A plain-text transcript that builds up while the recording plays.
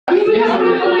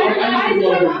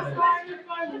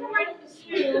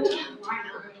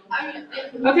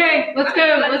Okay, let's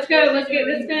go. Let's get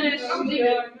this finished. All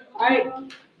right,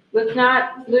 let's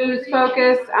not lose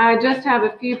focus. I just have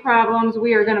a few problems.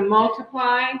 We are going to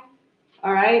multiply.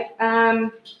 All right.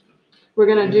 We're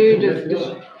going to do just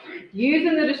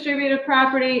using the distributive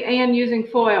property and using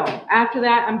FOIL. After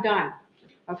that, I'm done.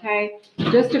 Okay.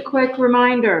 Just a quick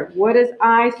reminder. What is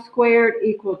I squared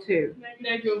equal to?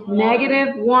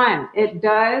 -1. It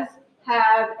does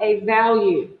have a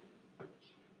value.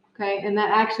 Okay, and that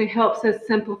actually helps us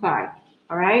simplify.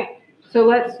 All right, so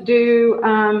let's do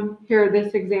here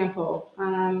this example.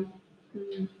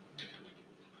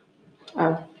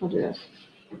 I'll do this.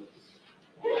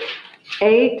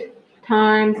 8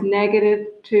 times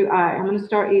 -2i. I'm going to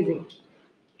start easy.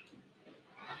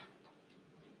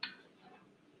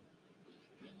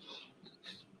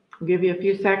 I'll give you a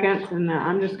few seconds, and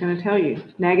I'm just going to tell you.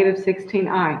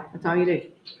 -16i. That's all you do.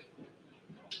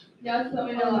 Yeah, that's what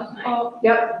we know last night.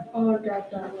 Yep. Oh, I got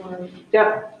that one.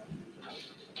 Yep.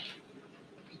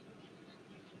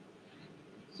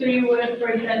 So you wouldn't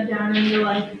break that down into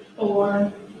like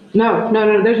 4? No.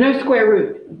 There's no square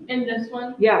root. In this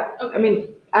one? Yeah. Okay. I mean,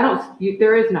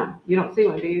 there is none. You don't see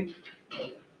one, do you?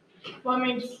 Well, I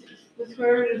mean, the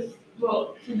square root is,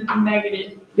 well, since it's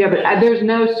negative. Yeah, but there's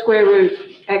no square root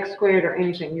x squared or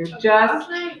anything. You're just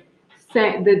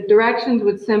saying, the directions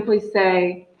would simply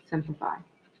say simplify.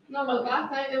 No, but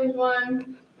last night there was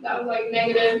one that was like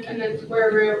negative and then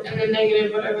square root and then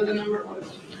negative whatever the number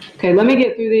was. Okay, let me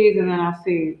get through these and then I'll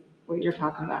see what you're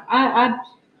talking about. I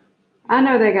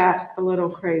know they got a little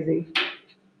crazy.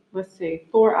 Let's see,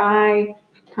 4i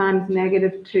times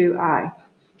 -2i.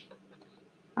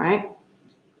 All right,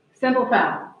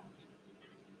 simplify.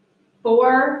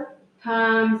 4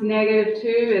 times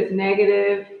 -2 is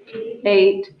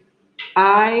 -8.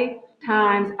 I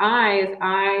times I is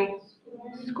I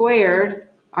squared.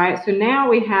 All right, so now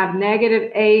we have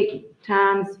 -8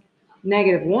 times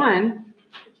 -1,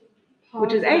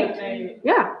 which is 8.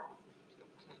 Yeah.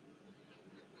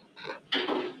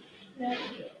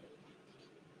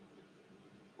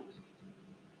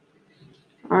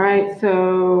 All right,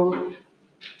 so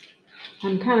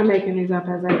I'm kind of making these up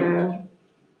as I go,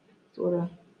 sort of.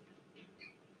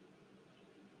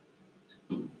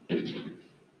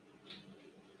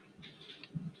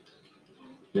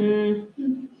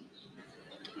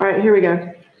 All right, here we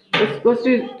go. Let's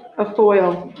do a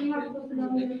FOIL.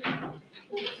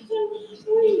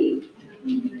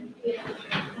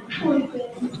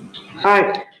 All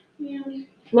right,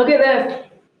 look at this.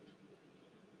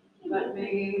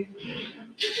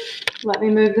 Let me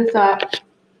move this up.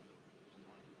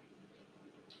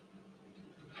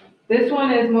 This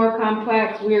one is more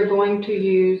complex. We are going to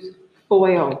use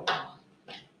FOIL.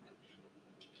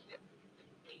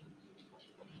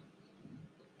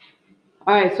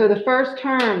 All right, so the first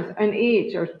terms in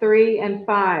each are 3 and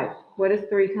 5. What is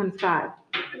 3 times 5?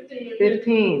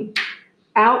 15.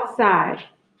 Outside,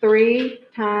 3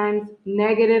 times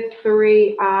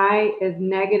 -3i is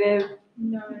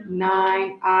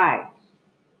 -9i.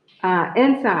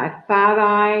 Inside,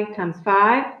 5i times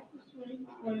 5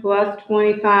 plus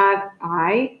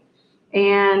 25i.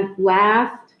 And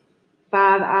last,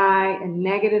 5i and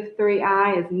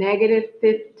 -3i is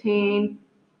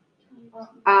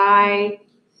 -15i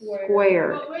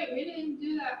squared. But wait, we didn't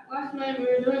do that last night we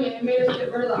were doing it. It made us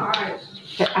get rid of the i's.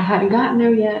 I hadn't gotten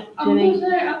there yet, Jenny.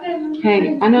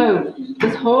 Hey, I know.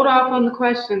 Just hold off on the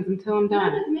questions until I'm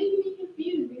done. It's making me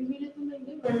confused because we did something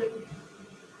different.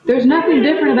 There's nothing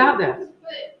different about this.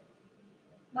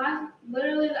 But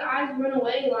literally the i's went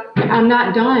away last night. I'm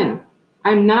not done.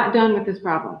 I'm not done with this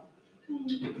problem.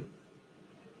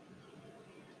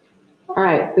 All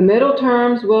right, the middle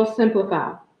terms will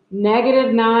simplify.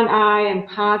 -9i and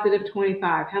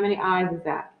 +25. How many i's is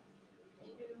that?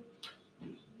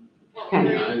 Okay.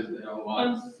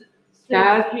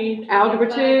 Guys, algebra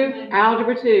 2,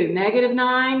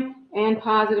 -9 and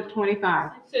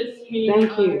 +25.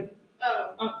 Thank you.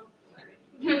 Oh.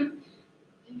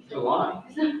 It's a lie.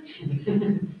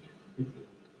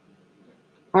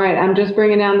 All right, I'm just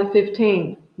bringing down the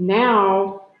 15.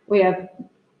 Now we have,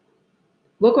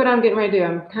 look what I'm getting ready to do.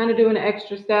 I'm kind of doing an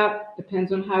extra step.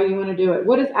 Depends on how you want to do it.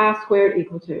 What is I squared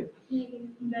equal to?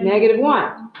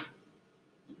 -1.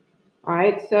 All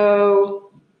right,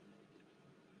 so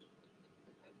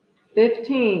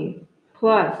 15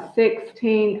 plus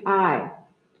 16i.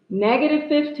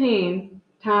 -15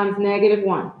 times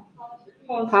 -1.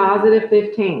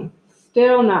 +15.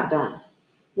 Still not done.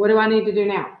 What do I need to do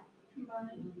now?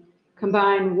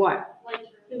 Combine what?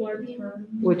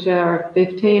 Which are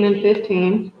 15 and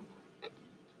 15.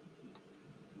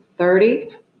 30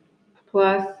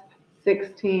 plus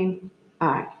 16i.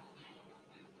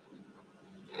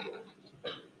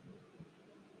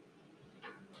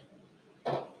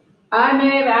 I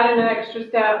may have added an extra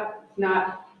step, it's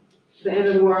not the end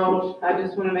of the world. I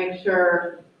just want to make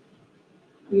sure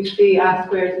you see I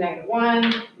squared is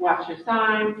 -1, watch your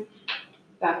signs.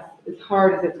 That's as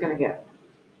hard as it's going to get.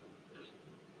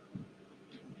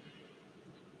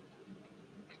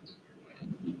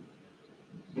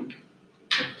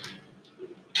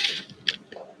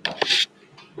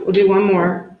 We'll do one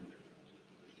more.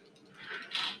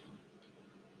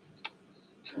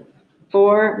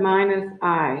 4 minus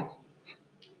I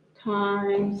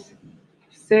times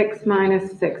 6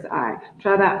 minus 6i.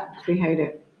 Try that, see how you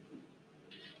do.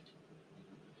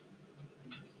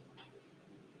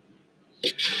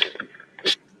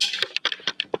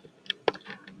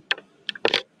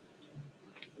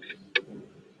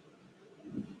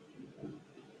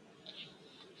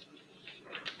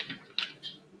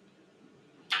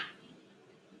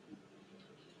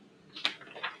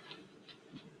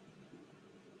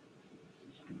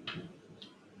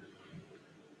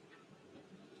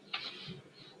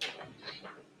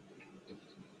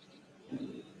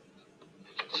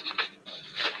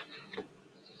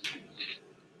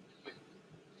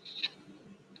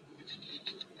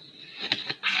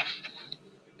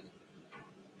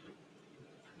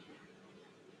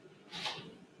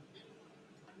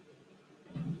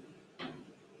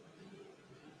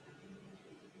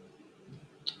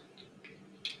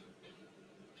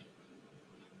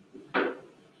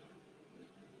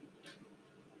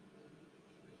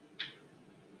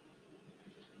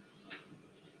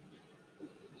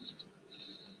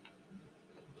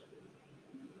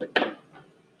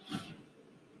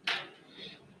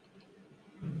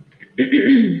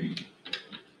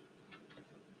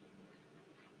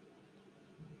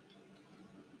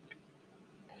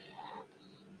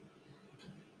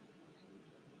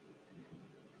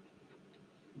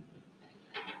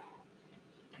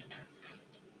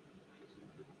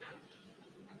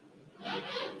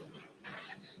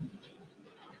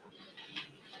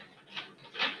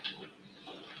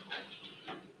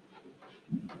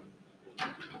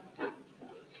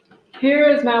 Here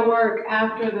is my work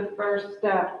after the first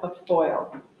step of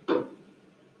FOIL. All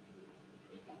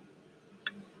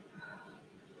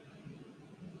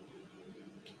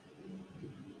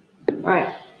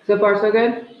right, so far so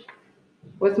good?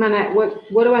 What's my next,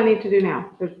 what do I need to do now?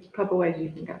 There's a couple ways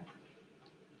you can go.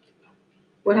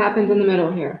 What happens in the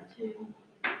middle here?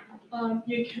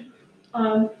 You can,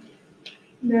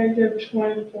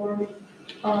 -24,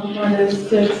 minus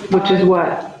 6. Which is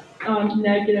what?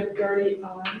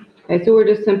 -30. Okay, so we're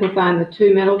just simplifying the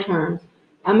two middle terms.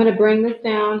 I'm going to bring this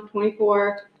down,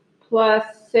 24 plus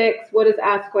 6, what is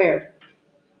I squared?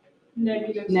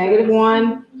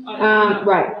 -1.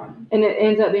 Right, and it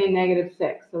ends up being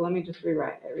 -6. So let me just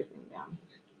rewrite everything down.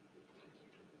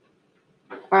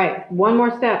 All right, one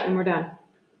more step and we're done.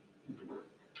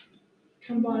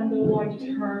 Combine the like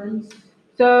terms.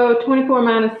 So 24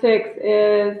 minus 6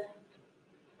 is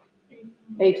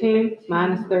 18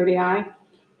 minus 30i.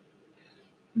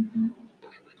 Mm-hmm.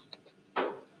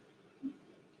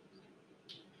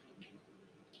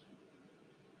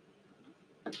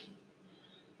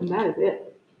 And that is it.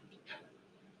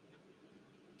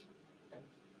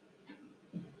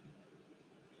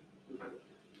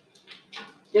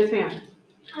 Yes, ma'am.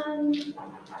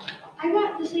 I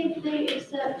got the same thing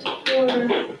except for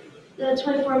the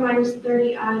 24 minus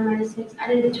 30i minus 6. I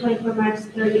did the 24 minus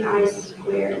 30i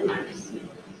squared minus 6.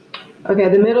 Okay,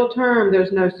 the middle term,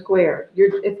 there's no square.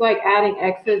 It's like adding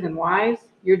x's and y's.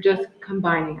 You're just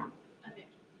combining them.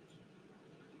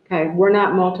 Okay, we're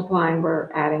not multiplying, we're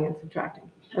adding and subtracting.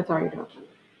 That's all you're doing.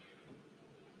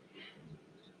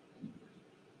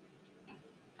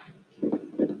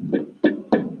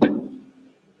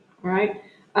 All right,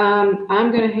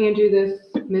 I'm going to hand you this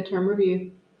midterm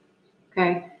review.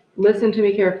 Okay, listen to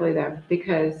me carefully though,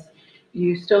 because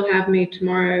you still have me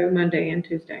tomorrow, Monday, and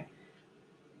Tuesday.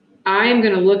 I'm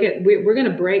going to look at, we're going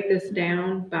to break this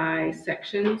down by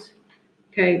sections,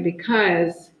 okay,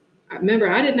 because remember,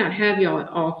 I did not have y'all at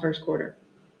all first quarter.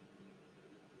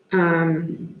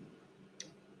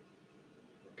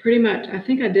 Pretty much, I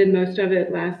think I did most of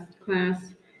it last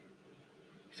class.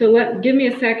 So give me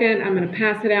a second. I'm going to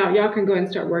pass it out. Y'all can go ahead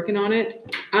and start working on it.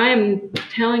 I am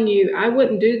telling you, I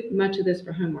wouldn't do much of this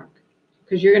for homework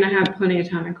because you're going to have plenty of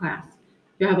time in class.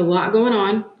 You'll have a lot going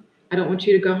on. I don't want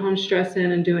you to go home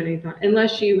stressing and doing anything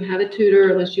unless you have a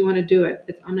tutor, unless you want to do it.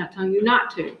 I'm not telling you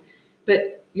not to,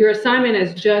 but your assignment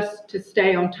is just to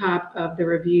stay on top of the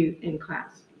review in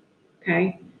class.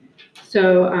 Okay.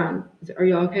 So, are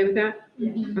you all okay with that?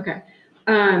 Okay.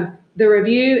 The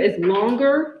review is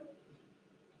longer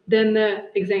than the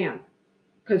exam,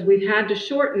 because we've had to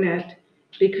shorten it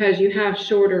because you have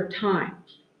shorter time.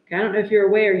 Okay, I don't know if you're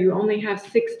aware, you only have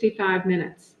 65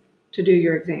 minutes to do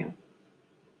your exam.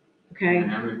 Okay?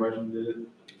 And how many questions is it?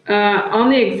 On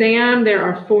the exam, there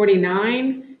are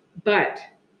 49, but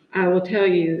I will tell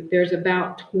you, there's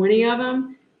about 20 of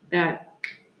them that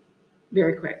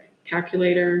very quick.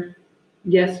 Calculator,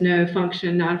 yes, no,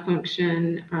 function, not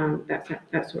function,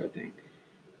 that sort of thing.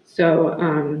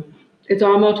 So it's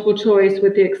all multiple choice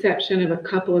with the exception of a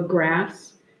couple of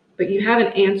graphs, but you have an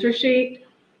answer sheet.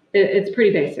 It's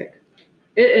pretty basic.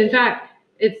 In fact,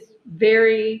 it's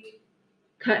very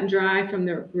cut and dry from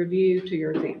the review to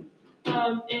your exam.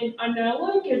 And I know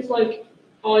like it's like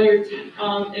all your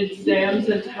exams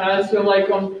and tests are like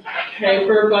on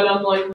paper, but I'm like